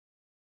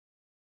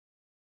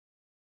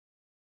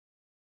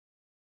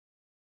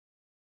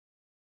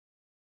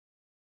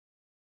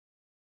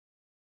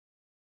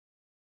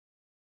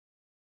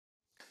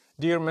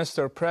Dear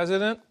Mr.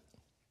 President,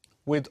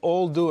 with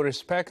all due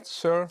respect,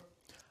 sir,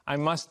 I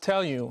must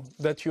tell you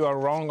that you are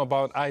wrong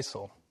about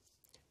ISIL.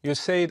 You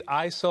said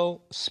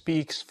ISIL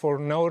speaks for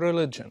no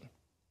religion.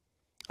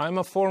 I'm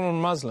a former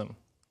Muslim.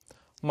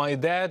 My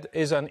dad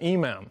is an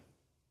imam.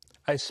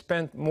 I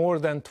spent more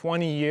than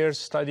 20 years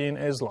studying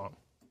Islam.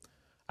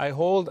 I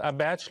hold a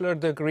bachelor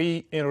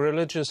degree in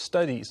religious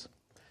studies,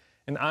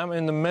 and I'm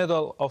in the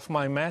middle of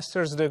my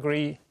master's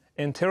degree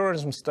in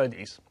terrorism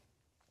studies.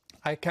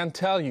 I can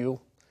tell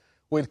you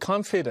with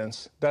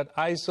confidence that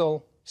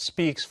ISIL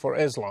speaks for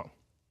Islam.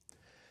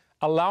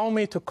 Allow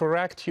me to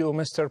correct you,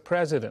 Mr.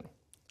 President.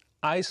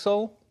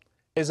 ISIL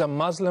is a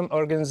Muslim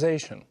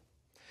organization.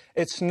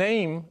 Its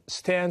name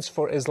stands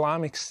for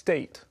Islamic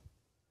State.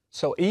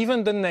 So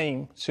even the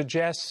name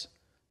suggests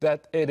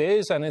that it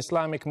is an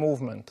Islamic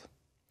movement.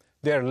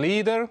 Their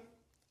leader,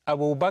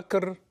 Abu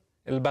Bakr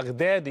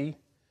al-Baghdadi,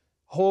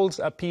 holds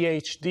a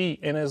PhD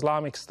in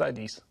Islamic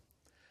studies.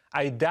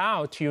 I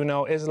doubt you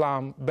know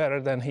Islam better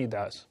than he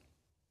does.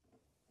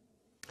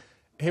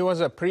 He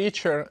was a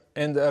preacher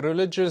and a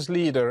religious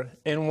leader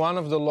in one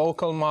of the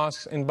local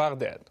mosques in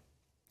Baghdad.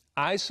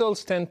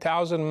 ISIL's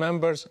 10,000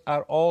 members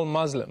are all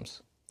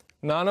Muslims.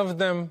 None of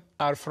them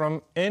are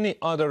from any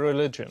other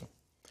religion.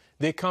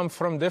 They come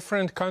from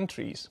different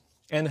countries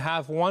and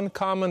have one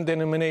common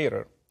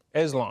denominator,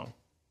 Islam.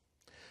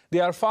 They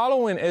are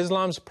following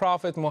Islam's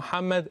Prophet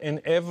Muhammad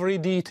in every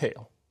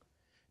detail.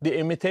 They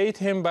imitate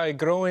him by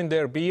growing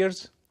their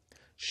beards,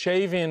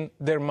 shaving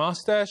their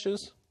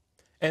mustaches,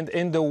 and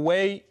in the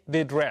way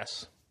they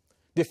dress.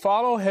 They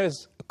follow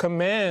his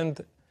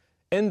command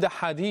in the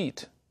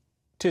hadith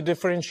to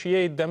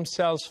differentiate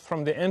themselves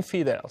from the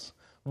infidels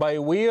by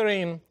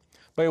wearing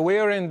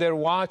their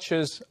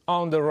watches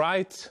on the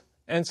right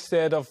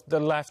instead of the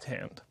left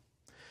hand.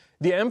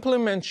 They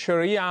implement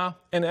Sharia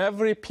in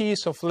every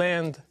piece of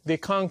land they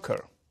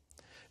conquer.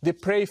 They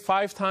pray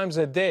 5 times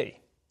a day.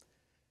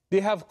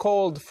 They have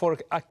called for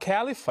a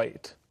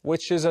caliphate,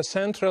 which is a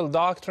central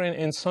doctrine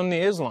in Sunni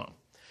Islam,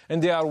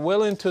 and they are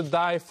willing to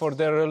die for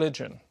their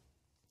religion.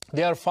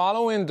 They are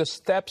following the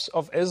steps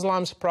of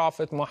Islam's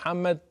Prophet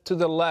Muhammad to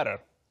the letter.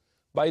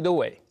 By the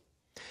way,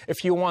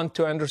 if you want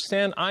to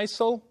understand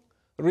ISIL,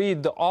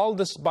 read the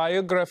oldest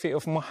biography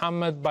of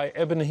Muhammad by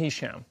Ibn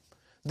Hisham.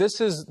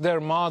 This is their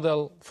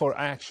model for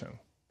action.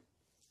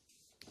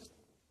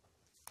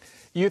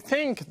 You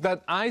think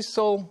that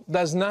ISIL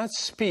does not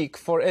speak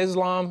for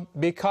Islam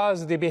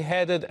because they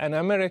beheaded an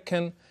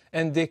American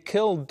and they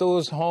killed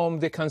those whom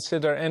they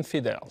consider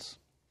infidels.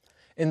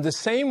 In the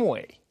same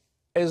way,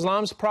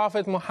 Islam's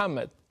Prophet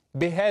Muhammad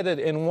beheaded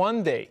in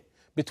one day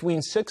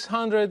between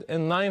 600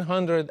 and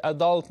 900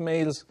 adult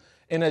males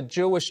in a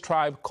Jewish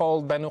tribe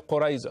called Banu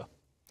Qurayza.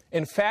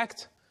 In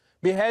fact,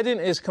 beheading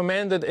is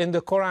commanded in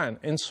the Quran,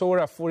 in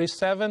Surah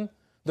 47,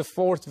 the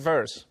 4th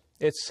verse.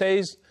 It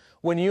says,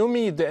 when you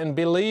meet the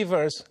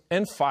unbelievers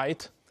in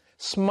fight,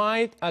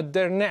 smite at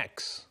their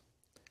necks.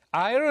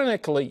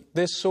 Ironically,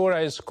 this surah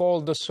is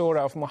called the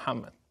Surah of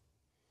Muhammad.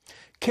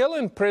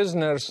 Killing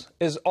prisoners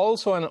is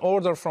also an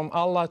order from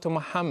Allah to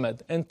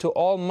Muhammad and to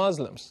all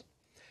Muslims.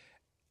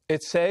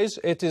 It says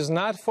it is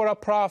not for a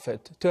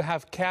prophet to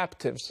have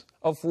captives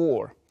of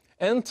war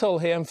until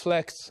he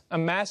inflicts a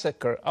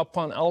massacre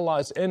upon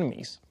Allah's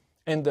enemies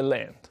in the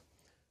land.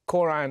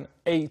 Quran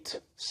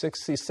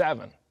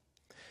 8:67.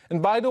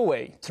 And by the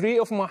way, 3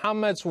 of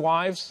Muhammad's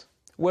wives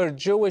were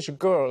Jewish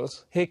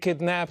girls he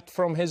kidnapped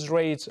from his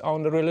raids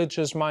on the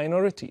religious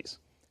minorities,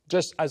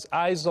 just as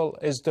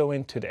ISIL is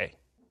doing today.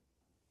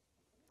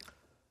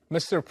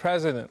 Mr.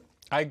 President,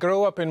 I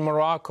grew up in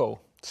Morocco,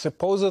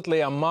 supposedly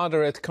a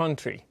moderate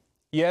country,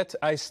 yet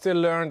I still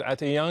learned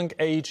at a young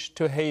age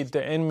to hate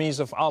the enemies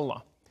of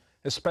Allah,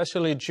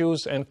 especially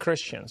Jews and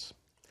Christians.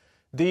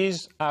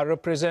 These are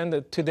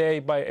represented today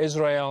by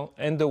Israel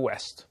and the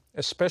West,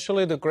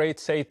 especially the great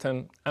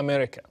Satan,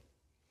 America.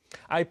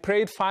 I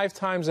prayed 5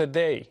 times a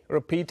day,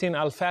 repeating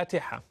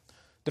Al-Fatiha,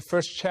 the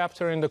first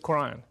chapter in the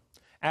Quran,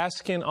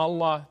 asking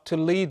Allah to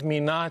lead me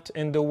not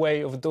in the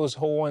way of those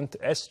who went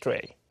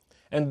astray,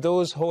 and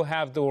those who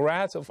have the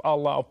wrath of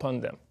Allah upon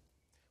them.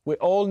 We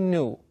all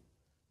knew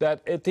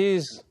that it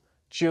is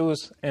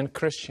Jews and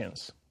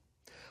Christians.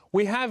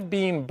 We have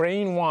been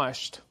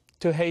brainwashed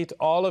to hate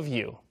all of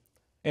you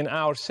in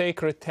our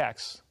sacred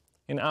texts,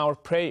 in our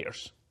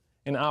prayers,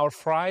 in our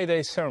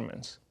Friday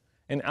sermons,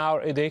 in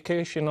our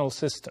educational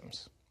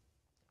systems.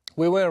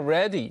 We were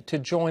ready to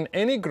join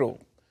any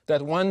group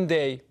that one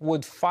day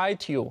would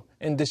fight you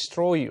and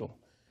destroy you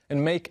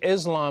and make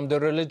Islam the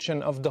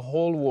religion of the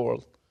whole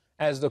world,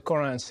 as the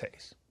Quran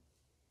says.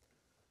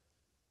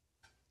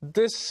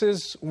 This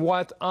is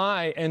what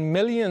I and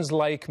millions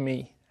like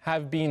me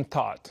have been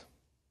taught.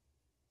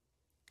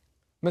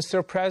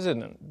 Mr.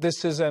 President,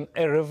 this is an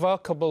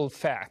irrevocable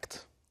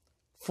fact.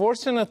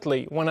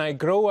 Fortunately, when I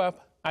grew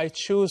up, I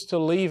chose to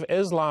leave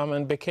Islam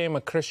and became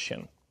a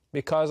Christian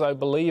because I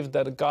believe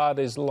that God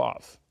is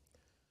love.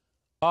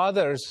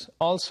 Others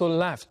also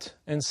left,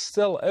 and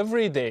still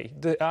every day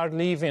they are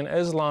leaving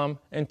Islam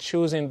and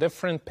choosing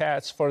different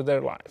paths for their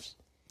lives.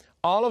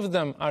 All of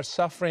them are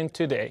suffering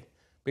today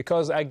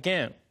because,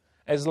 again,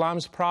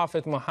 Islam's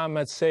Prophet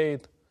Muhammad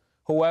said,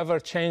 whoever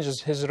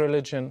changes his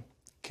religion,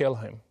 kill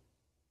him.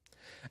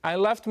 I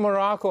left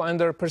Morocco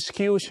under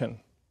persecution.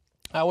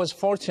 I was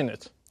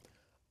fortunate.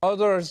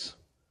 Others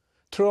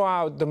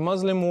throughout the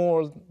Muslim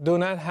world do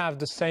not have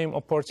the same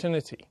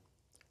opportunity.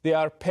 They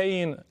are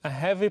paying a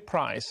heavy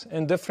price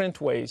in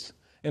different ways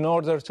in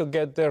order to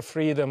get their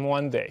freedom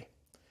one day.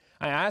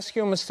 I ask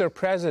you, Mr.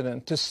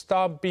 President, to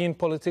stop being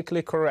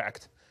politically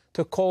correct,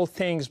 to call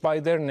things by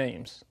their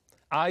names.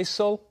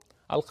 ISIL,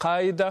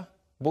 Al-Qaeda,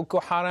 Boko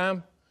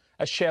Haram,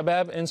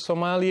 Al-Shabaab in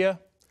Somalia,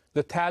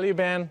 the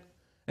Taliban,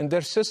 and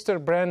their sister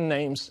brand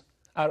names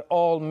are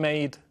all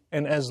made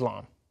in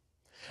Islam.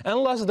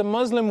 Unless the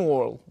Muslim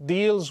world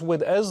deals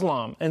with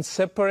Islam and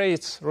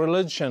separates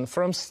religion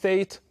from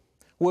state,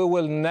 we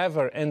will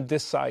never end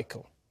this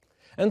cycle.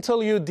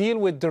 Until you deal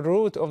with the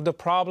root of the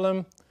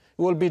problem,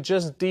 you will be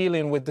just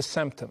dealing with the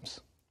symptoms.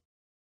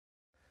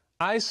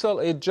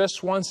 ISIL is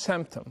just one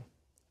symptom.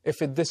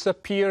 If it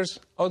disappears,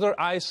 other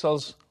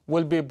ISILs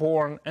will be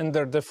born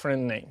under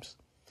different names.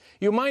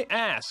 You might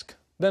ask,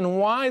 then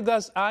why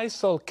does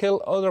ISIL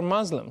kill other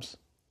Muslims?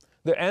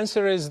 The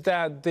answer is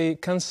that they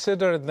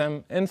consider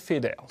them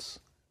infidels,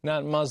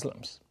 not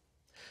Muslims.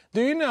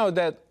 Do you know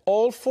that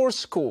all 4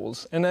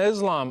 schools in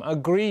Islam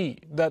agree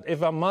that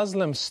if a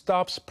Muslim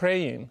stops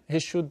praying, he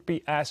should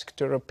be asked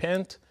to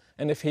repent,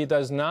 and if he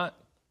does not,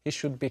 he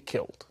should be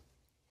killed?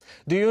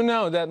 Do you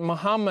know that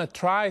Muhammad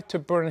tried to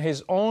burn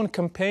his own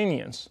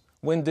companions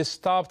when they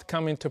stopped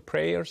coming to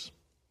prayers?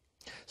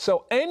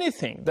 So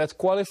anything that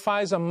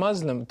qualifies a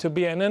Muslim to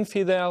be an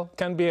infidel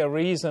can be a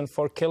reason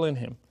for killing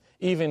him,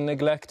 even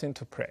neglecting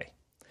to pray.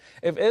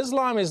 If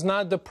Islam is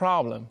not the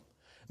problem,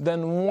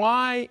 then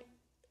why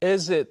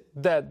is it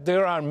that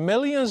there are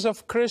millions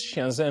of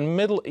Christians in the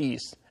Middle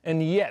East,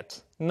 and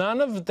yet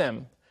none of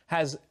them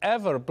has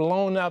ever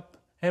blown up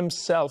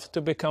himself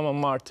to become a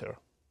martyr,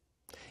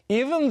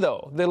 even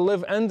though they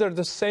live under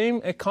the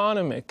same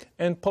economic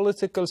and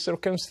political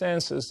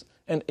circumstances,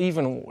 and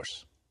even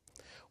worse?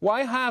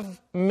 Why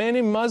have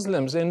many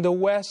Muslims in the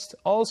West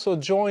also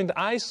joined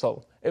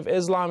ISIL if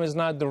Islam is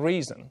not the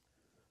reason?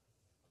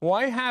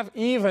 Why have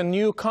even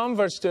new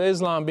converts to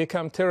Islam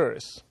become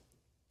terrorists?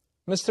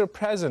 Mr.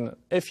 President,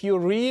 if you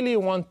really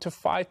want to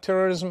fight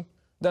terrorism,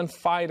 then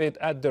fight it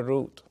at the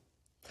root.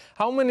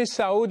 How many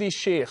Saudi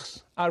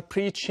sheikhs are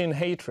preaching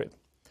hatred?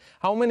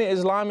 How many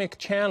Islamic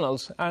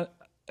channels are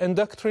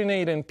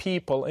indoctrinating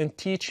people and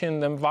teaching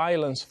them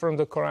violence from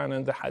the Quran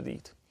and the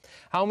Hadith?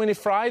 How many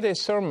Friday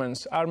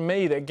sermons are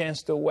made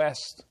against the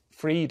West,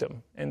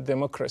 freedom and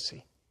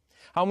democracy?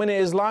 How many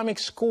Islamic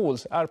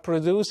schools are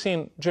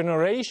producing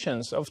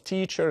generations of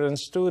teachers and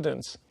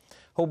students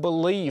who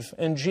believe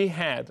in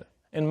jihad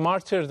and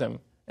martyrdom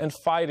and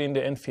fighting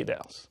the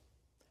infidels?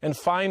 And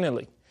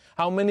finally,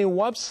 how many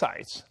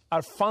websites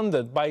are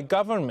funded by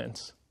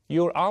governments,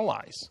 your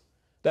allies,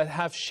 that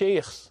have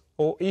sheikhs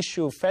who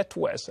issue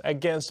fatwas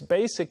against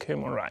basic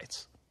human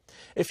rights?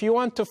 If you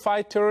want to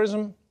fight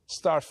terrorism,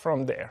 start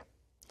from there.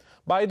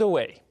 By the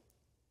way,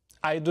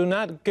 I do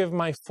not give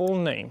my full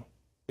name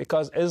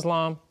because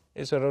Islam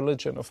is a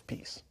religion of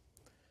peace.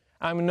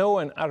 I'm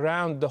known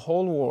around the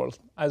whole world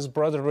as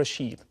Brother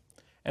Rachid,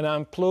 and I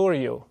implore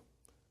you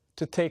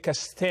to take a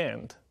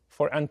stand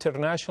for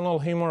international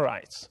human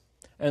rights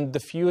and the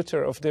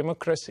future of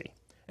democracy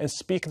and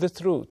speak the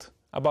truth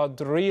about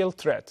the real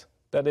threat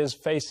that is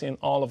facing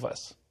all of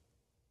us.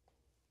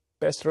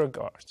 Best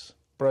regards,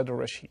 Brother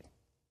Rachid.